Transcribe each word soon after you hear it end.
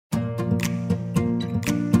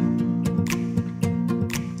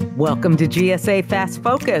Welcome to GSA Fast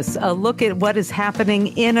Focus, a look at what is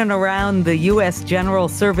happening in and around the U.S. General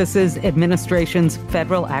Services Administration's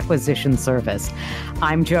Federal Acquisition Service.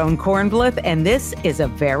 I'm Joan Kornblith, and this is a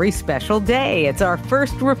very special day. It's our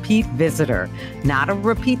first repeat visitor. Not a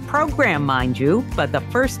repeat program, mind you, but the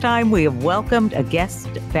first time we have welcomed a guest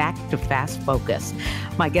back to Fast Focus.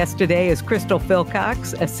 My guest today is Crystal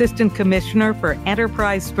Philcox, Assistant Commissioner for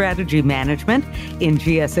Enterprise Strategy Management in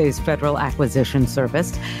GSA's Federal Acquisition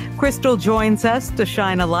Service. Crystal joins us to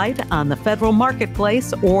shine a light on the Federal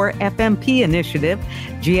Marketplace, or FMP initiative,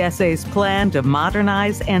 GSA's plan to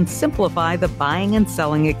modernize and simplify the buying and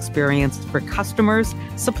selling experience for customers,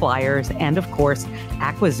 suppliers, and of course,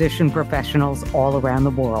 acquisition professionals all around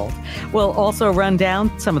the world. We'll also run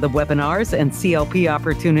down some of the webinars and CLP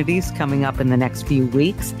opportunities coming up in the next few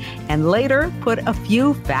weeks, and later put a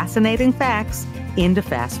few fascinating facts into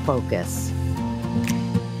Fast Focus.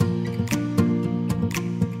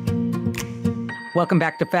 Welcome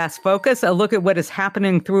back to Fast Focus, a look at what is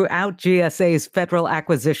happening throughout GSA's Federal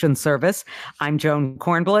Acquisition Service. I'm Joan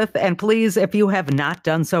Kornblith, and please, if you have not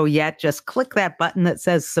done so yet, just click that button that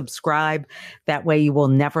says subscribe. That way you will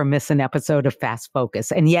never miss an episode of Fast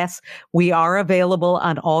Focus. And yes, we are available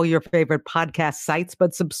on all your favorite podcast sites,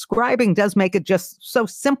 but subscribing does make it just so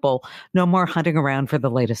simple. No more hunting around for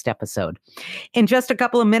the latest episode. In just a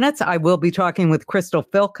couple of minutes, I will be talking with Crystal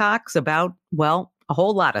Philcox about, well, a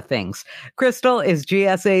whole lot of things. Crystal is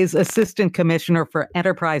GSA's Assistant Commissioner for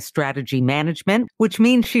Enterprise Strategy Management, which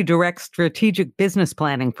means she directs strategic business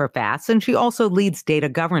planning for FAS, and she also leads data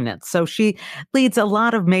governance. So she leads a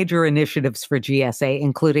lot of major initiatives for GSA,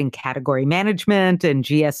 including category management and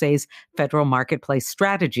GSA's Federal Marketplace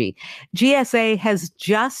Strategy. GSA has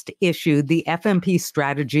just issued the FMP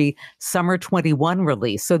Strategy Summer 21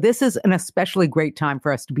 release, so this is an especially great time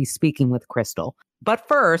for us to be speaking with Crystal. But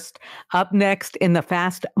first, up next in the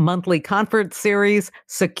FAST monthly conference series,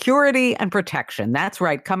 Security and Protection. That's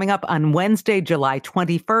right, coming up on Wednesday, July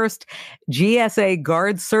 21st, GSA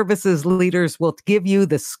Guard Services leaders will give you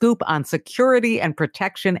the scoop on security and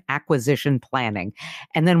protection acquisition planning.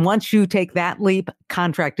 And then once you take that leap,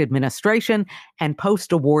 contract administration and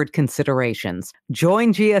post-award considerations.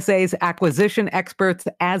 Join GSA's acquisition experts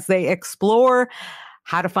as they explore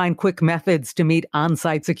how to find quick methods to meet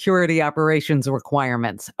on-site security operations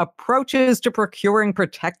requirements, approaches to procuring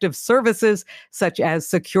protective services such as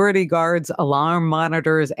security guards, alarm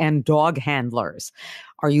monitors, and dog handlers.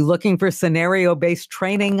 Are you looking for scenario-based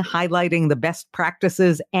training highlighting the best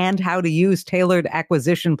practices and how to use tailored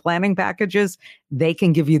acquisition planning packages? They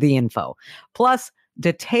can give you the info. Plus,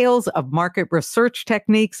 details of market research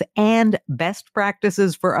techniques and best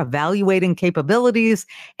practices for evaluating capabilities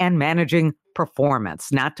and managing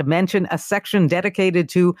performance, not to mention a section dedicated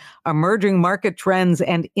to emerging market trends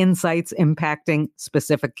and insights impacting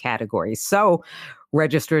specific categories. So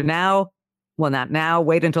register now. Well, not now.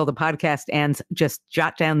 Wait until the podcast ends. Just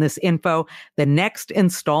jot down this info. The next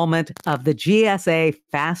installment of the GSA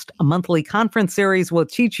Fast Monthly Conference Series will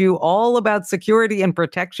teach you all about security and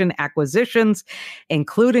protection acquisitions,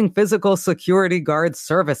 including physical security guard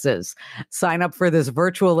services. Sign up for this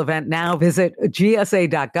virtual event now. Visit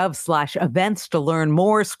gsa.gov/events to learn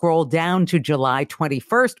more. Scroll down to July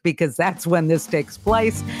 21st because that's when this takes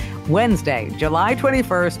place. Wednesday, July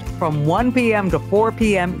 21st from 1 p.m. to 4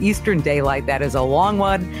 p.m. Eastern Daylight. That is a long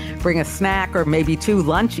one. Bring a snack or maybe two,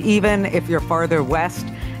 lunch even if you're farther west.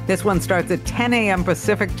 This one starts at 10 a.m.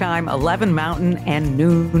 Pacific Time, 11 Mountain, and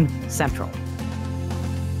noon Central.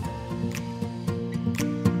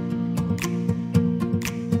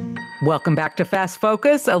 Welcome back to Fast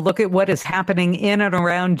Focus, a look at what is happening in and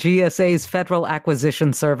around GSA's Federal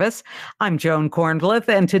Acquisition Service. I'm Joan Kornblith,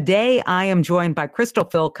 and today I am joined by Crystal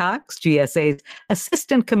Philcox, GSA's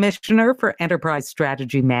Assistant Commissioner for Enterprise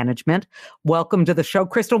Strategy Management. Welcome to the show,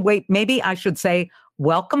 Crystal. Wait, maybe I should say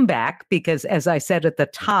welcome back, because as I said at the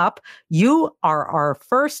top, you are our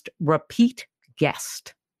first repeat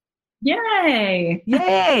guest. Yay!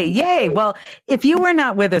 Yay, yay. Well, if you were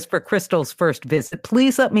not with us for Crystal's first visit,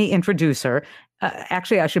 please let me introduce her.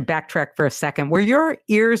 Actually, I should backtrack for a second. Were your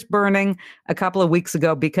ears burning a couple of weeks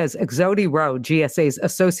ago because Exodi Rowe, GSA's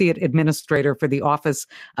Associate Administrator for the Office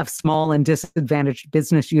of Small and Disadvantaged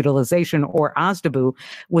Business Utilization, or OSDBU,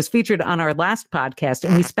 was featured on our last podcast,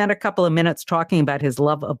 and we spent a couple of minutes talking about his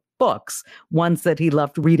love of books, ones that he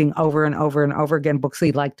loved reading over and over and over again, books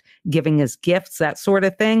he liked giving as gifts, that sort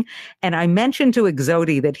of thing. And I mentioned to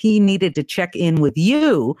Exodi that he needed to check in with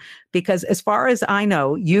you because as far as I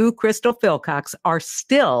know, you, Crystal Philcox, are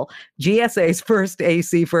still GSA's first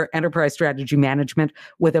AC for Enterprise Strategy Management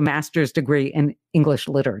with a master's degree in English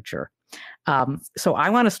literature. So I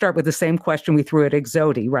want to start with the same question we threw at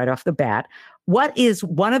Exodi right off the bat. What is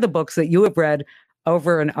one of the books that you have read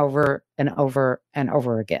over and over and over and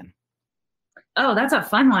over again? Oh, that's a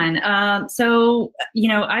fun one. I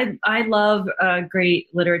love great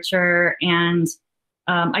literature, and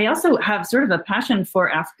I also have sort of a passion for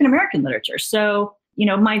African American literature. So,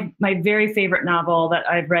 my very favorite novel that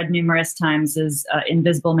I've read numerous times is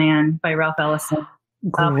Invisible Man by Ralph Ellison.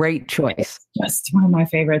 Great choice. It's just one of my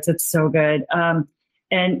favorites. It's so good.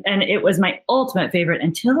 And it was my ultimate favorite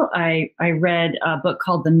until I read a book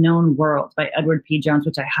called The Known World by Edward P. Jones,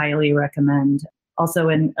 which I highly recommend. Also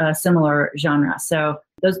in a similar genre. So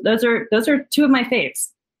those are two of my faves.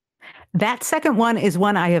 That second one is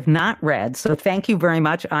one I have not read. So thank you very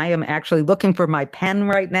much. I am actually looking for my pen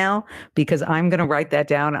right now because I'm going to write that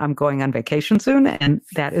down. I'm going on vacation soon, and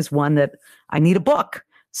that is one that I need a book.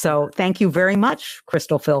 So thank you very much,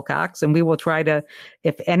 Crystal Philcox. And we will try to,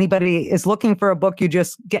 if anybody is looking for a book, you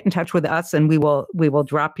just get in touch with us and we will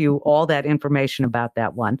drop you all that information about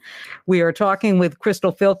that one. We are talking with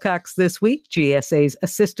Crystal Philcox this week, GSA's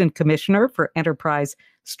Assistant Commissioner for Enterprise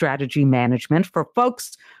Strategy Management. For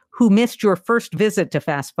folks who missed your first visit to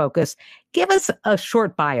Fast Focus, give us a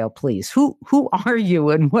short bio, please. Who are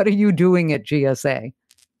you and what are you doing at GSA?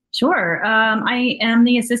 Sure. I am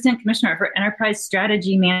the Assistant Commissioner for Enterprise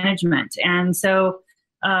Strategy Management. And so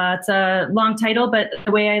it's a long title, but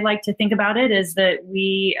the way I like to think about it is that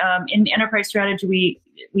we, in Enterprise Strategy,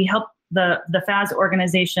 we help the FAS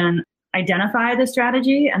organization identify the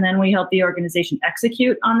strategy, and then we help the organization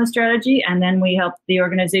execute on the strategy, and then we help the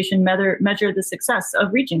organization measure the success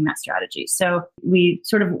of reaching that strategy. So we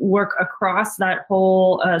sort of work across that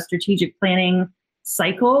whole strategic planning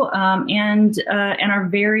cycle, and are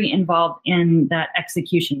very involved in that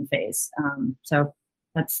execution phase. So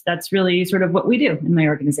that's really sort of what we do in my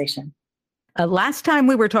organization. Last time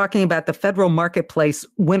we were talking about the Federal Marketplace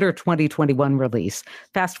Winter 2021 release.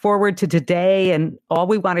 Fast forward to today, and all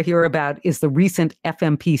we want to hear about is the recent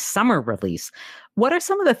FMP summer release. What are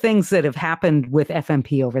some of the things that have happened with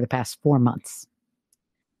FMP over the past 4 months?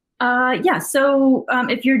 So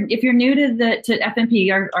if you're new to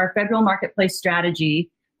FMP, our Federal Marketplace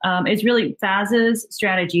Strategy is really FAS's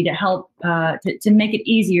strategy to help to make it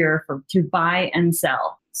easier to buy and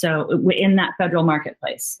sell. So in that federal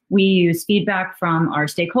marketplace, we use feedback from our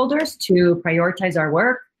stakeholders to prioritize our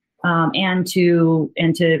work, and to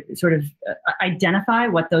sort of identify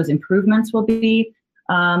what those improvements will be.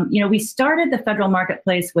 We started the federal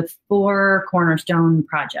marketplace with 4 cornerstone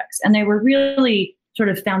projects, and they were really sort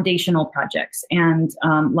of foundational projects and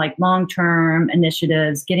like long-term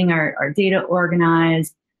initiatives, getting our data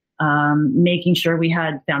organized, making sure we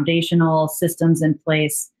had foundational systems in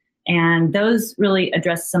place. And those really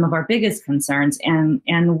address some of our biggest concerns,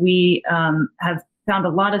 and we have found a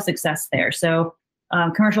lot of success there. So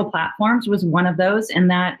commercial platforms was one of those, and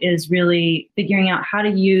that is really figuring out how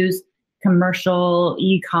to use commercial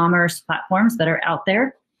e-commerce platforms that are out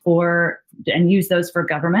there and use those for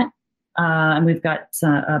government. And we've got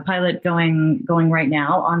a pilot going right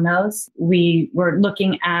now on those. We were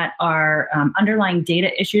looking at our underlying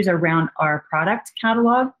data issues around our product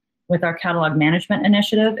catalog with our catalog management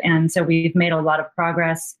initiative. And so we've made a lot of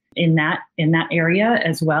progress in that area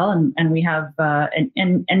as well. And we have,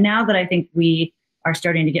 and now that I think we are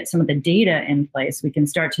starting to get some of the data in place, we can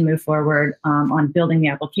start to move forward on building the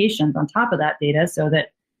applications on top of that data so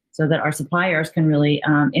that our suppliers can really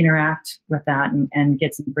interact with that and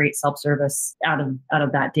get some great self-service out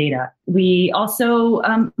of that data. We also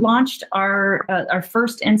launched our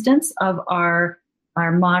first instance of our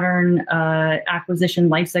modern acquisition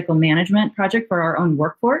lifecycle management project for our own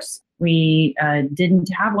workforce. We didn't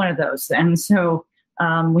have one of those. And so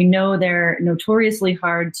we know they're notoriously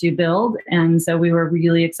hard to build. And so we were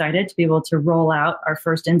really excited to be able to roll out our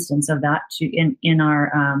first instance of that in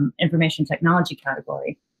our information technology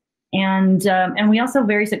category. And we also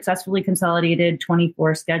very successfully consolidated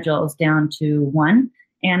 24 schedules down to 1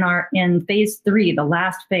 and are in phase 3, the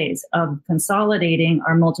last phase of consolidating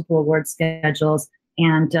our multiple award schedules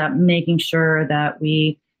and making sure that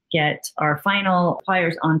we get our final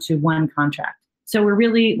suppliers onto one contract. So we're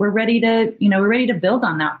ready to build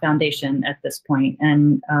on that foundation at this point,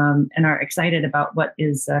 and are excited about what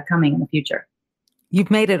is coming in the future.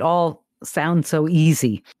 You've made it all Sounds so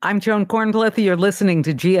easy. I'm Joan Kornblith. You're listening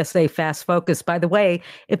to GSA Fast Focus. By the way,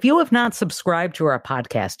 if you have not subscribed to our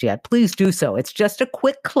podcast yet, please do so. It's just a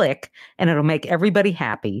quick click and it'll make everybody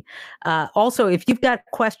happy. Also, if you've got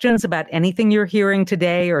questions about anything you're hearing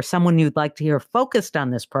today or someone you'd like to hear focused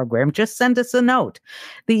on this program, just send us a note.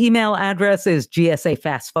 The email address is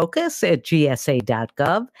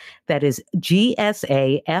gsafastfocus@gsa.gov. That is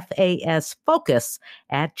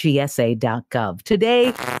gsafasfocus@gsa.gov.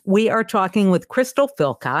 Today, we are talking with Crystal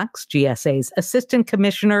Philcox, GSA's Assistant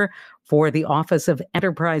Commissioner for the Office of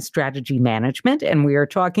Enterprise Strategy Management, and we are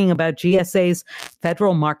talking about GSA's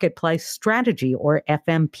Federal Marketplace Strategy, or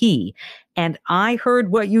FMP. And I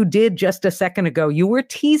heard what you did just a second ago. You were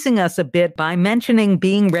teasing us a bit by mentioning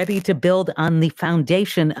being ready to build on the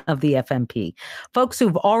foundation of the FMP. Folks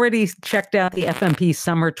who've already checked out the FMP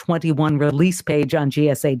Summer 21 release page on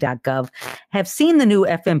gsa.gov have seen the new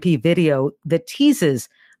FMP video that teases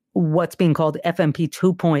what's being called FMP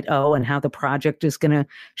 2.0 and how the project is going to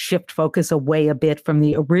shift focus away a bit from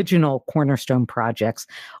the original cornerstone projects.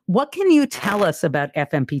 What can you tell us about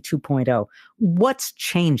FMP 2.0? What's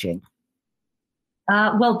changing?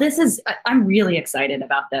 Well, I'm really excited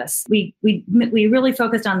about this. We really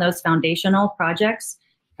focused on those foundational projects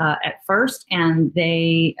at first, and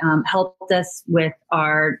they helped us with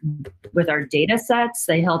our data sets.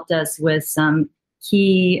 They helped us with some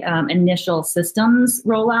key initial systems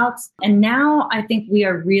rollouts. And now I think we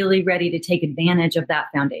are really ready to take advantage of that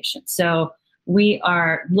foundation. So we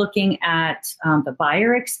are looking at the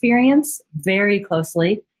buyer experience very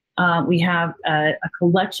closely. We have a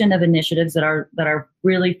collection of initiatives that are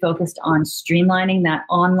really focused on streamlining that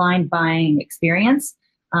online buying experience.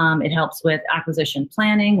 It helps with acquisition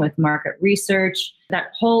planning, with market research,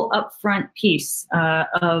 that whole upfront piece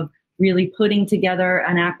of really putting together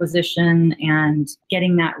an acquisition and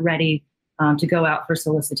getting that ready to go out for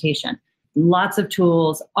solicitation. Lots of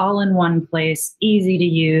tools, all in one place, easy to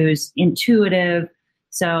use, intuitive.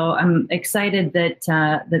 So I'm excited that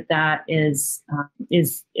that is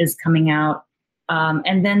coming out.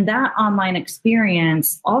 And then that online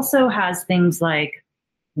experience also has things like,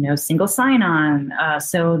 single sign-on,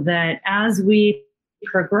 so that as we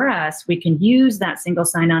progress, we can use that single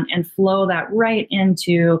sign-on and flow that right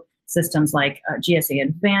into systems like GSA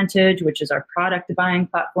Advantage, which is our product buying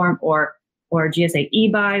platform, or GSA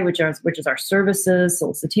eBuy, which is our services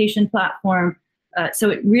solicitation platform. So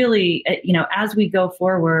it really, as we go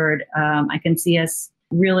forward, I can see us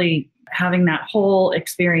really having that whole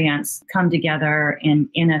experience come together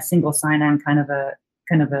in a single sign-on kind of an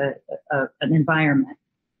environment.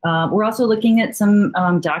 We're also looking at some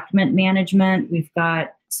document management. We've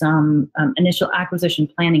got some initial acquisition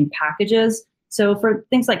planning packages. So for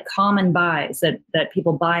things like common buys that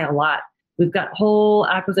people buy a lot, we've got whole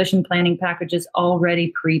acquisition planning packages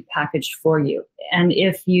already pre-packaged for you. And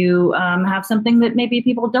if you have something that maybe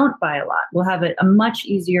people don't buy a lot, we'll have a much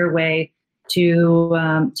easier way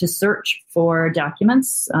to search for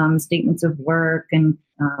documents, statements of work, and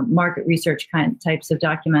market research types of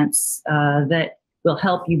documents that will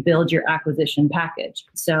help you build your acquisition package.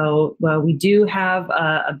 So we do have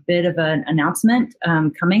a bit of an announcement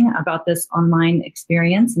coming about this online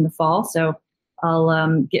experience in the fall. So I'll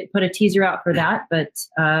put a teaser out for that, but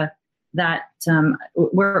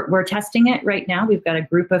we're testing it right now. We've got a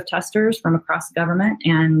group of testers from across government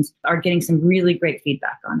and are getting some really great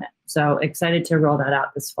feedback on it. So excited to roll that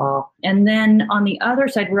out this fall. And then on the other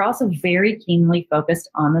side, we're also very keenly focused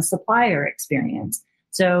on the supplier experience.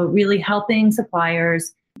 So really helping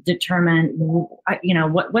suppliers determine,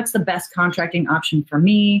 what's the best contracting option for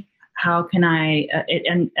me? How can I,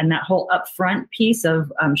 and that whole upfront piece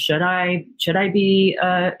of, should I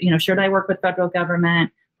work with federal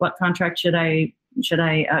government? What contract should I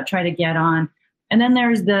try to get on? And then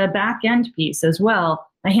there's the back end piece as well.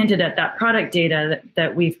 I hinted at that product data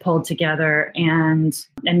that we've pulled together, and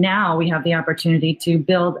now we have the opportunity to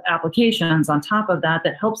build applications on top of that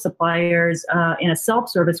help suppliers in a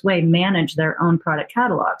self-service way manage their own product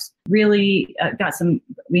catalogs. Really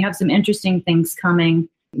we have some interesting things coming.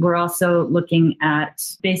 We're also looking at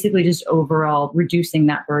basically just overall reducing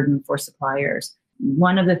that burden for suppliers.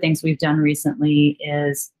 One of the things we've done recently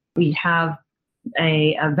is we have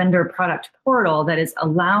a vendor product portal that is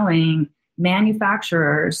allowing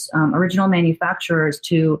manufacturers, original manufacturers,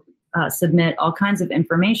 to submit all kinds of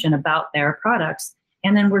information about their products.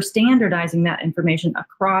 And then we're standardizing that information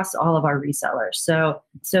across all of our resellers. So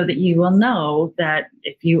that you will know that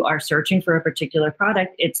if you are searching for a particular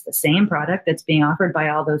product, it's the same product that's being offered by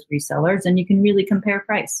all those resellers, and you can really compare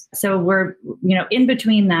price. So we're, in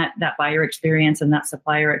between that buyer experience and that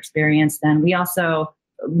supplier experience, then we also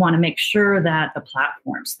want to make sure that the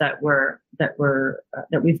platforms that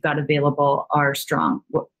we've got available are strong.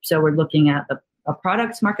 So we're looking at a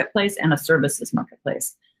products marketplace and a services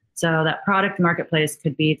marketplace. So that product marketplace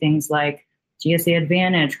could be things like GSA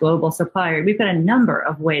Advantage, Global Supplier. We've got a number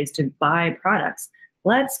of ways to buy products.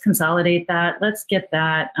 Let's consolidate that. Let's get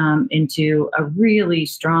that into a really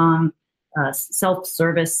strong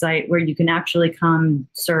self-service site where you can actually come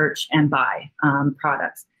search and buy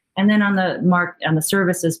products. And then on the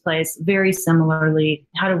services place, very similarly,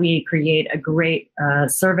 how do we create a great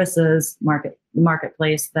services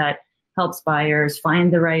marketplace that helps buyers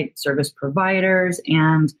find the right service providers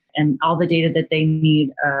and all the data that they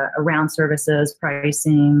need around services,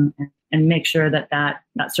 pricing, and make sure that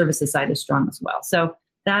services side is strong as well. So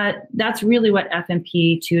that's really what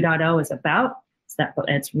FMP 2.0 is about.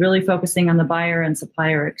 It's really focusing on the buyer and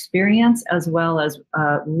supplier experience, as well as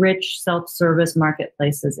rich self-service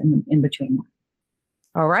marketplaces in between.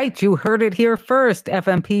 All right, you heard it here first.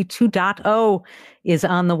 FMP 2.0 is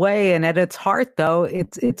on the way, and at its heart, though,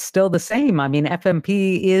 it's still the same. I mean,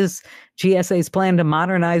 FMP is GSA's plan to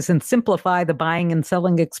modernize and simplify the buying and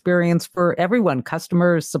selling experience for everyone,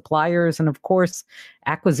 customers, suppliers, and of course,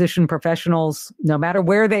 acquisition professionals, no matter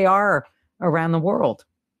where they are around the world.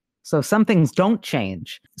 So some things don't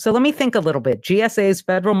change. So let me think a little bit. GSA's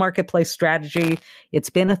federal marketplace strategy,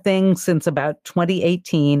 it's been a thing since about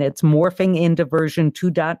 2018. It's morphing into version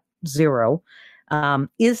 2.0.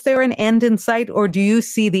 Is there an end in sight, or do you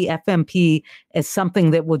see the FMP as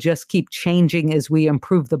something that will just keep changing as we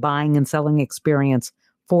improve the buying and selling experience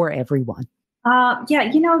for everyone?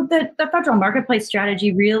 The federal marketplace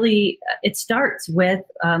strategy really, it starts with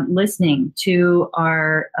listening to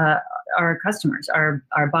our customers,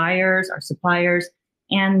 our buyers, our suppliers,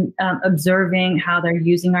 and observing how they're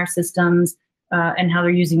using our systems and how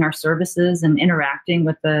they're using our services and interacting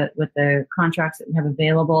with the contracts that we have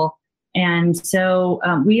available. And so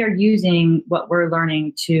we are using what we're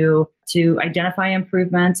learning to identify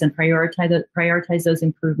improvements and prioritize those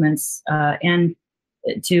improvements and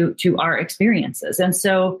to our experiences. And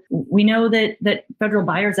so we know that federal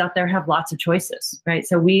buyers out there have lots of choices, right?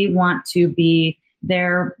 So we want to be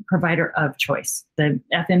their provider of choice. The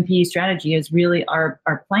FMP strategy is really our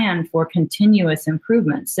plan for continuous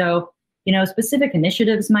improvement. So, specific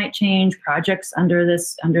initiatives might change, projects under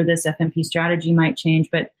this FMP strategy might change,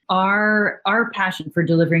 but our passion for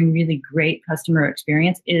delivering really great customer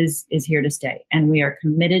experience is here to stay, and we are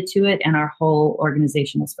committed to it, and our whole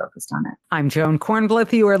organization is focused on it. I'm Joan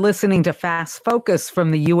Kornblith. You are listening to FAS Focus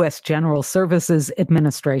from the U.S. General Services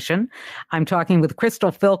Administration. I'm talking with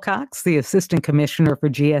Crystal Philcox, the Assistant Commissioner for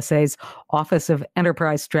GSA's Office of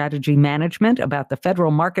Enterprise Strategy Management, about the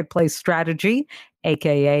Federal Marketplace Strategy,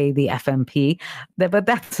 aka the FMP. But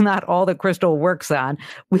that's not all that Crystal works on.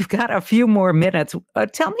 We've got a few more minutes.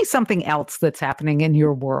 Tell me something else that's happening in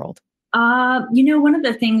your world. One of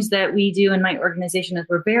the things that we do in my organization is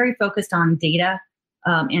we're very focused on data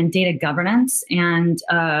and data governance, and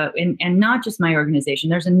not just my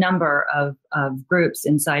organization. There's a number of groups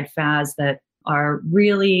inside FAS that are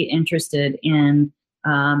really interested in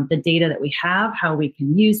the data that we have, how we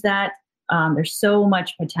can use that. There's so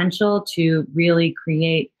much potential to really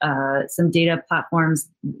create some data platforms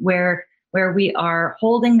where we are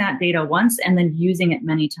holding that data once and then using it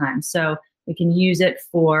many times. So we can use it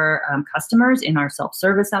for customers in our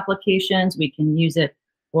self-service applications. We can use it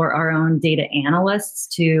for our own data analysts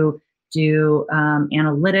to do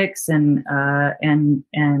analytics, and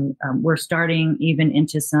we're starting even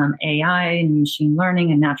into some AI and machine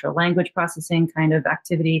learning and natural language processing kind of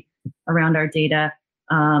activity around our data.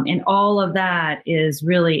 And all of that is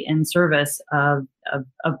really in service of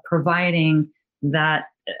providing that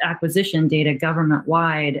acquisition data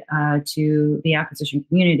government-wide to the acquisition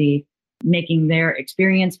community, making their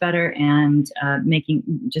experience better and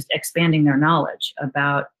expanding their knowledge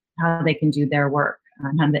about how they can do their work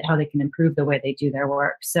and how they can improve the way they do their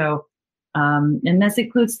work. So, and this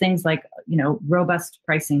includes things like robust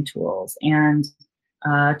pricing tools and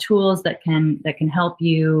tools that can help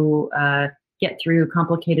you get through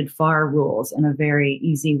complicated FAR rules in a very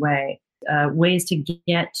easy way. Ways to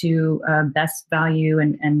get to best value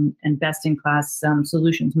and best-in-class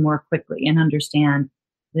solutions more quickly and understand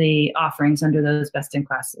the offerings under those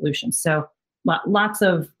best-in-class solutions. So lots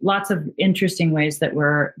of interesting ways that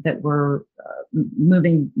we're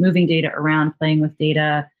moving data around, playing with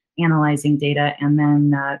data, analyzing data, and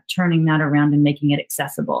then turning that around and making it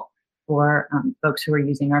accessible for folks who are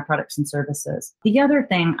using our products and services. The other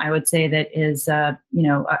thing I would say that is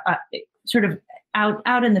sort of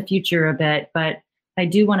out in the future a bit, but I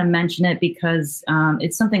do want to mention it because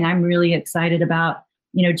it's something I'm really excited about.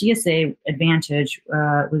 GSA Advantage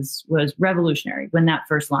was revolutionary when that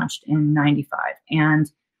first launched in '95,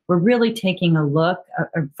 and we're really taking a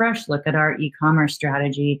fresh look at our e-commerce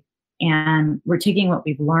strategy, and we're taking what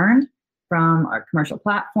we've learned from our commercial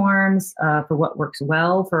platforms for what works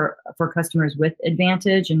well for customers with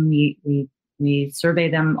Advantage, and we survey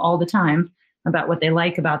them all the time about what they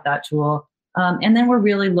like about that tool, and then we're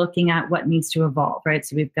really looking at what needs to evolve, right?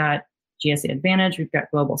 So we've got GSA Advantage, we've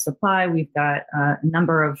got global supply, we've got a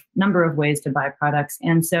number of ways to buy products,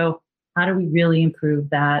 and so how do we really improve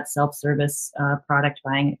that self-service product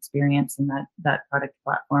buying experience, and that product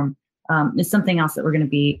platform is something else that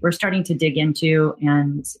we're starting to dig into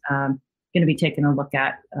and going to be taking a look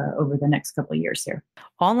at over the next couple of years here.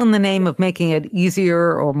 All in the name of making it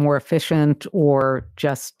easier or more efficient or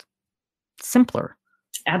just simpler.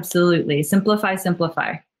 Absolutely. Simplify.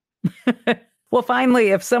 Well,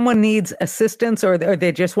 finally, if someone needs assistance or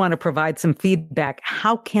they just want to provide some feedback,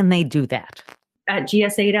 how can they do that? At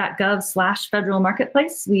gsa.gov/federal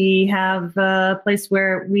marketplace, we have a place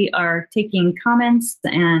where we are taking comments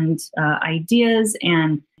and ideas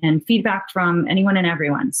and feedback from anyone and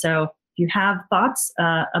everyone. So if you have thoughts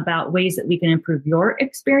about ways that we can improve your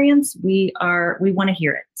experience, we want to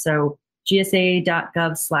hear it. So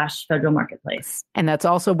gsa.gov/federal marketplace. And that's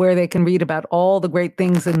also where they can read about all the great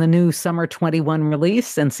things in the new Summer 21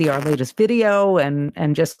 release and see our latest video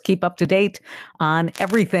and just keep up to date on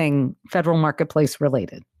everything Federal Marketplace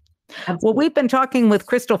related. Absolutely. Well, we've been talking with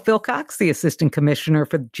Crystal Philcox, the Assistant Commissioner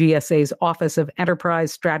for GSA's Office of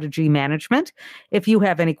Enterprise Strategy Management. If you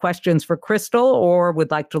have any questions for Crystal or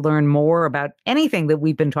would like to learn more about anything that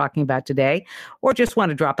we've been talking about today, or just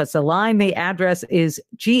want to drop us a line, the address is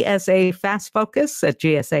GSA Fast Focus at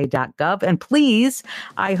gsa.gov. And please,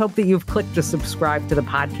 I hope that you've clicked to subscribe to the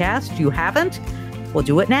podcast. You haven't? Well,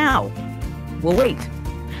 do it now. We'll wait.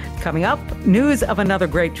 Coming up, news of another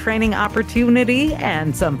great training opportunity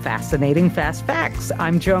and some fascinating fast facts.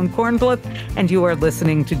 I'm Joan Kornblith, and you are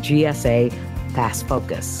listening to GSA Fast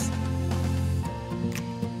Focus.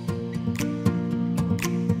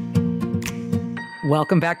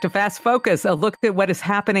 Welcome back to Fast Focus, a look at what is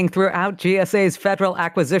happening throughout GSA's Federal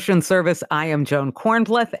Acquisition Service. I am Joan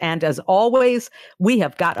Kornblith, and as always, we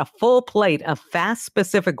have got a full plate of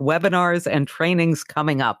FAS-specific webinars and trainings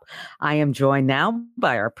coming up. I am joined now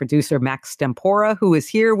by our producer, Max Stempora, who is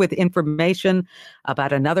here with information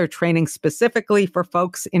about another training specifically for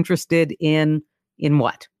folks interested in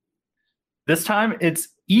what? This time, it's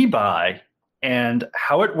eBuy and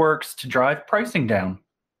how it works to drive pricing down.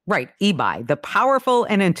 Right, eBuy, the powerful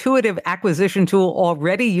and intuitive acquisition tool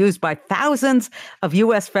already used by thousands of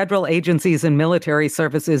U.S. federal agencies and military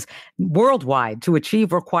services worldwide to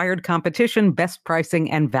achieve required competition, best pricing,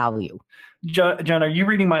 and value. John, are you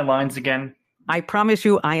reading my lines again? I promise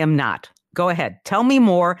you I am not. Go ahead. Tell me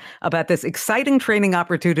more about this exciting training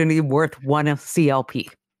opportunity worth one CLP.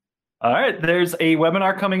 All right, there's a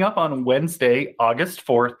webinar coming up on Wednesday, August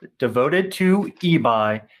 4th, devoted to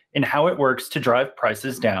eBuy and how it works to drive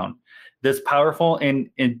prices down. This powerful and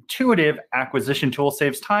intuitive acquisition tool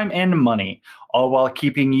saves time and money, all while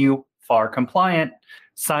keeping you FAR compliant.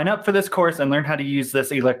 Sign up for this course and learn how to use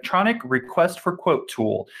this electronic request for quote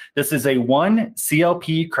tool. This is a 1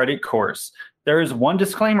 CLP credit course. There is one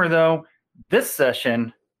disclaimer though, this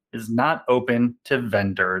session is not open to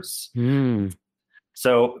vendors.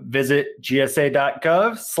 So visit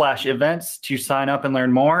gsa.gov/events to sign up and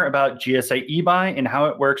learn more about GSA eBuy and how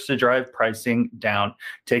it works to drive pricing down,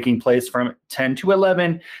 taking place from 10 to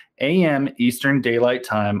 11 a.m. Eastern Daylight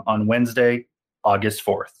Time on Wednesday, August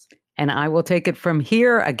 4th. And I will take it from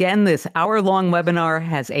here. Again, this hour-long webinar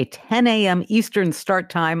has a 10 a.m. Eastern start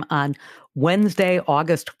time on Wednesday,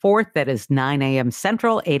 August 4th. That is 9 a.m.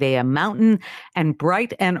 Central, 8 a.m. Mountain, and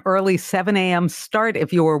bright and early 7 a.m. start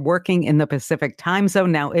if you are working in the Pacific time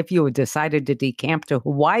zone. Now, if you have decided to decamp to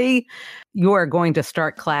Hawaii, you are going to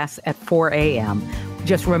start class at 4 a.m.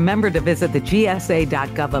 Just remember to visit the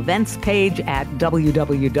gsa.gov events page at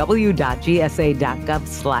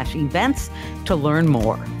www.gsa.gov/events to learn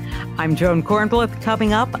more. I'm Joan Kornblith.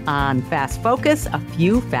 Coming up on Fast Focus, a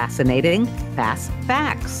few fascinating fast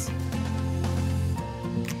facts.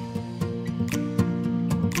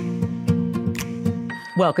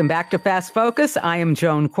 Welcome back to Fast Focus. I am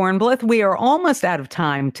Joan Kornblith. We are almost out of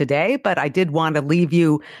time today, but I did want to leave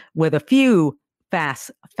you with a few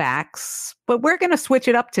fast facts, but we're going to switch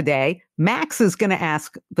it up today. Max is going to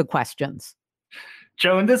ask the questions.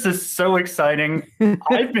 Joan, this is so exciting.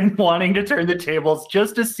 I've been wanting to turn the tables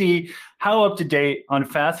just to see how up to date on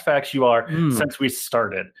fast facts you are since we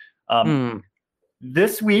started.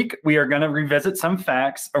 This week, we are going to revisit some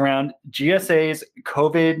facts around GSA's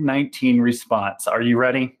COVID-19 response. Are you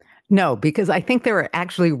ready? No, because I think there are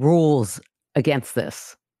actually rules against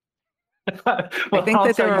this. Well, I think I'll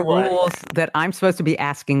that there tell are you what. rules that I'm supposed to be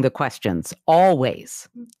asking the questions, always.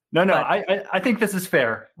 No, but- I think this is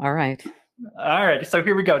fair. All right. All right, so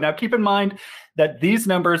here we go. Now, keep in mind that these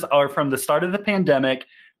numbers are from the start of the pandemic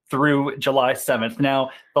through July 7th. Now,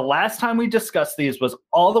 the last time we discussed these was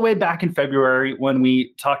all the way back in February when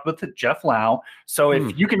we talked with Jeff Lau. So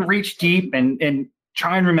if you can reach deep and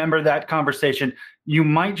try and remember that conversation, you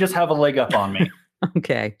might just have a leg up on me.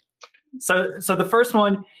 Okay. So the first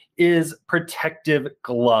one is protective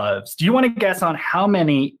gloves. Do you want to guess on how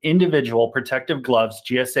many individual protective gloves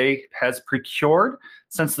GSA has procured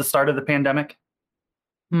since the start of the pandemic?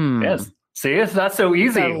 Yes. See, it's not so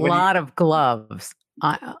easy. A lot of gloves.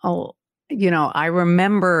 I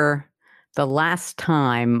remember the last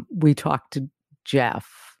time we talked to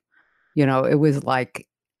Jeff, it was like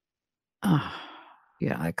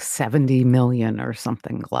 70 million or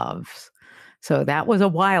something gloves. So that was a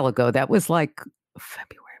while ago. That was like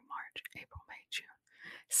February, March, April, May, June.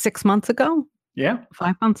 6 months ago? Yeah.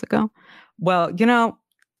 5 months ago? Well,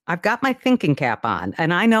 I've got my thinking cap on,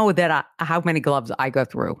 and I know that how many gloves I go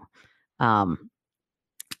through. I'm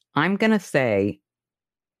going to say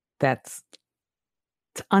it's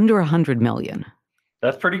under 100 million.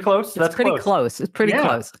 That's pretty close. It's pretty close. It's pretty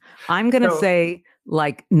close. I'm going to say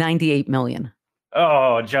like 98 million.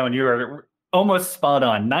 Oh, Joan, you are almost spot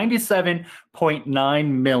on.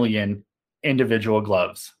 97.9 million individual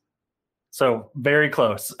gloves. So very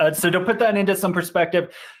close. So to put that into some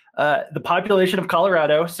perspective, the population of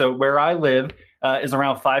Colorado, so where I live, is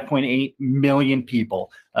around 5.8 million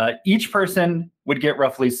people. Each person would get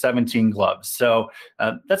roughly 17 gloves. So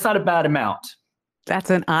that's not a bad amount. That's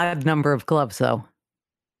an odd number of gloves, though.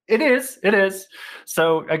 It is.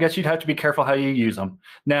 So I guess you'd have to be careful how you use them.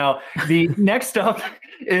 Now, the next up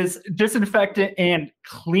is disinfectant and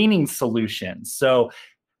cleaning solutions. So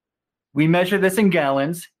we measure this in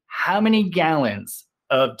gallons. How many gallons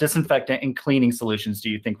of disinfectant and cleaning solutions do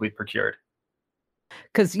you think we've procured?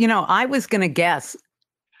 Because, I was going to guess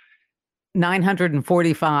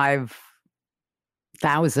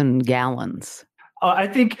 945,000 gallons. I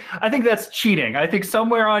think that's cheating. I think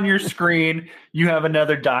somewhere on your screen you have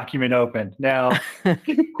another document open now.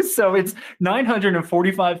 So it's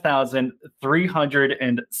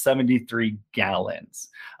 945,373 gallons.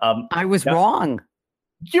 I was wrong.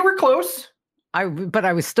 You were close. But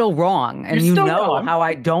I was still wrong. And You're still wrong. How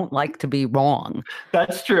I don't like to be wrong.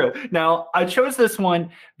 That's true. Now, I chose this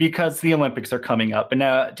one because the Olympics are coming up. And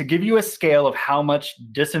to give you a scale of how much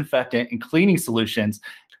disinfectant and cleaning solutions,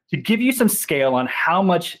 to give you some scale on how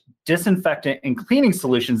much disinfectant and cleaning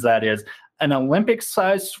solutions that is, an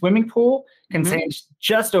Olympic-sized swimming pool contains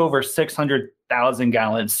just over 600,000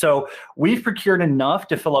 gallons. So we've procured enough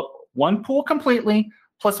to fill up one pool completely,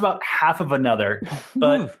 plus about half of another.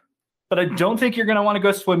 But I don't think you're going to want to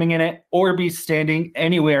go swimming in it or be standing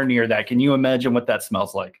anywhere near that. Can you imagine what that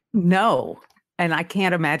smells like? No. And I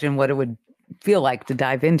can't imagine what it would feel like to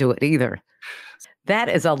dive into it either. That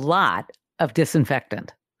is a lot of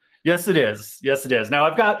disinfectant. Yes, it is. Now,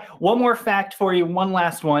 I've got one more fact for you, one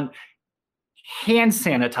last one. Hand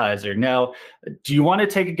sanitizer. Now, do you want to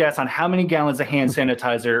take a guess on how many gallons of hand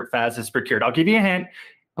sanitizer FAS has procured? I'll give you a hint.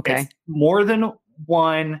 Okay. It's more than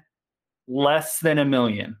one, less than 1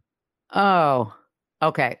 million. Oh,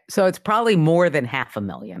 okay. So it's probably more than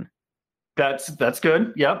 500,000. That's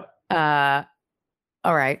good. Yep. All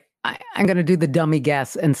right. I'm going to do the dummy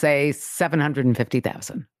guess and say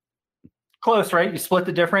 750,000. Close, right? You split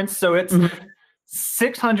the difference. So it's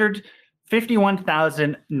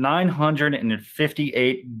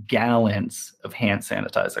 651,958 gallons of hand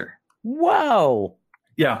sanitizer. Whoa.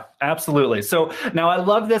 Yeah, absolutely. So now I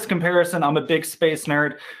love this comparison. I'm a big space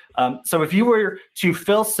nerd. So if you were to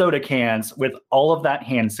fill soda cans with all of that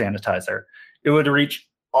hand sanitizer, it would reach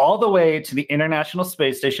all the way to the International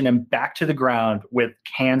Space Station and back to the ground with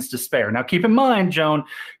cans to spare. Now, keep in mind, Joan,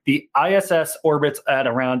 the ISS orbits at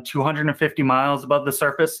around 250 miles above the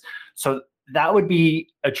surface. So that would be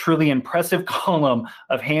a truly impressive column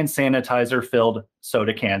of hand sanitizer filled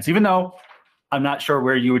soda cans, even though I'm not sure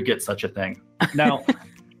where you would get such a thing. Now,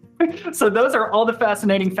 so those are all the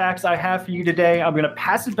fascinating facts I have for you today. I'm going to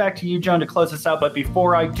pass it back to you, Joan, to close this out. But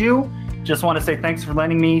before I do, just want to say thanks for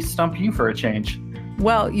letting me stump you for a change.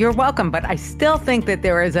 Well, you're welcome, but I still think that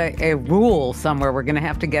there is a rule somewhere. We're going to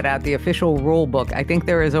have to get out the official rule book. I think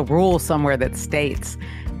there is a rule somewhere that states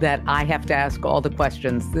that I have to ask all the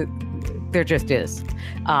questions. There just is.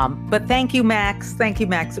 But thank you, Max. Thank you,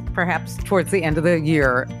 Max. Perhaps towards the end of the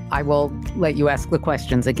year, I will let you ask the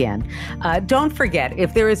questions again. Don't forget,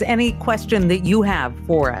 if there is any question that you have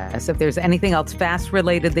for us, if there's anything else FAS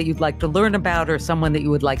related that you'd like to learn about or someone that you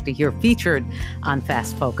would like to hear featured on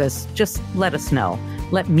FAS Focus, just let us know.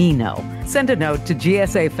 Let me know. Send a note to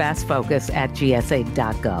GSA FAS Focus at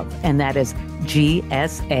gsa.gov. And that is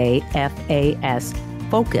GSAFAS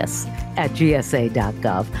Focus at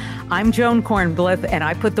gsa.gov. I'm Joan Kornblith, and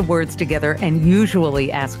I put the words together and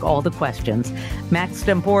usually ask all the questions. Max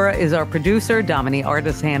Tempora is our producer. Dominique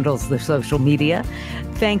Artis handles the social media.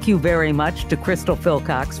 Thank you very much to Crystal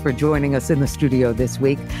Philcox for joining us in the studio this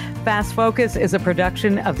week. FAS Focus is a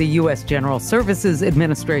production of the U.S. General Services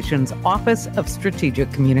Administration's Office of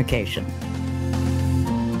Strategic Communication.